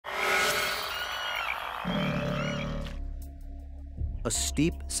A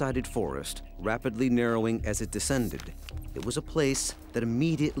steep-sided forest, rapidly narrowing as it descended. It was a place that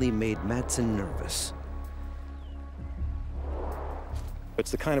immediately made Madsen nervous. It's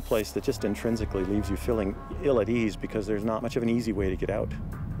the kind of place that just intrinsically leaves you feeling ill at ease because there's not much of an easy way to get out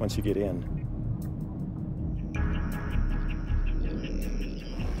once you get in.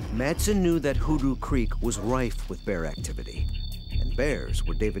 Madsen knew that Hoodoo Creek was rife with bear activity, and bears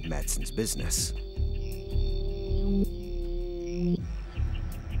were David Madsen's business.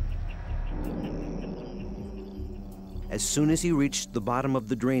 As soon as he reached the bottom of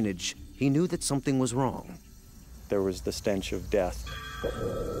the drainage, he knew that something was wrong. There was the stench of death,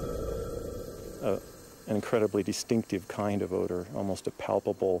 an incredibly distinctive kind of odor, almost a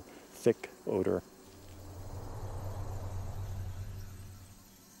palpable, thick odor.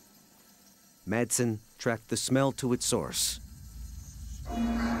 Madsen tracked the smell to its source.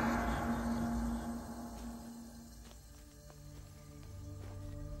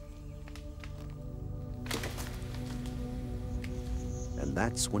 And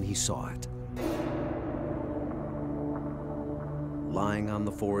that's when he saw it. Lying on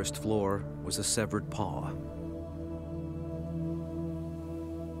the forest floor was a severed paw.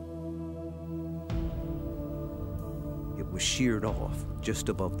 It was sheared off just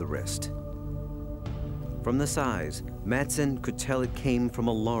above the wrist. From the size, Madsen could tell it came from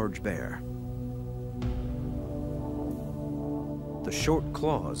a large bear. The short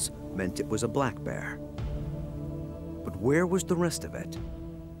claws meant it was a black bear. But where was the rest of it?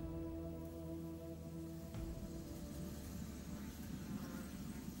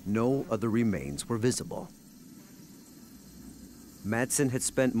 No other remains were visible. Madsen had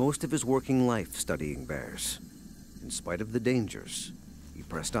spent most of his working life studying bears. In spite of the dangers, he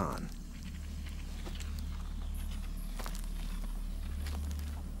pressed on.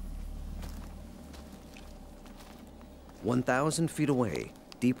 "1,000 feet away,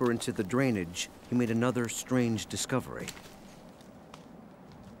 deeper into the drainage, he made another strange discovery.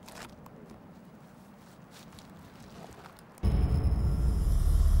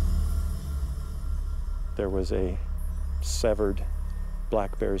 There was a severed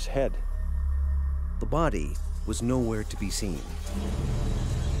black bear's head. The body was nowhere to be seen.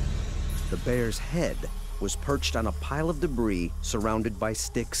 The bear's head was perched on a pile of debris surrounded by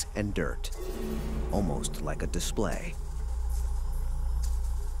sticks and dirt, almost like a display.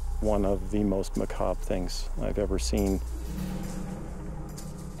 One of the most macabre things I've ever seen.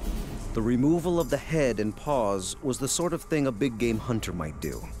 The removal of the head and paws was the sort of thing a big game hunter might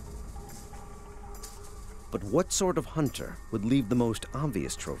do. But what sort of hunter would leave the most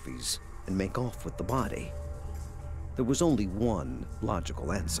obvious trophies and make off with the body? There was only one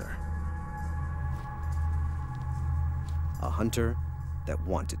logical answer. A hunter that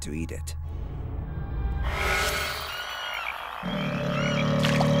wanted to eat it.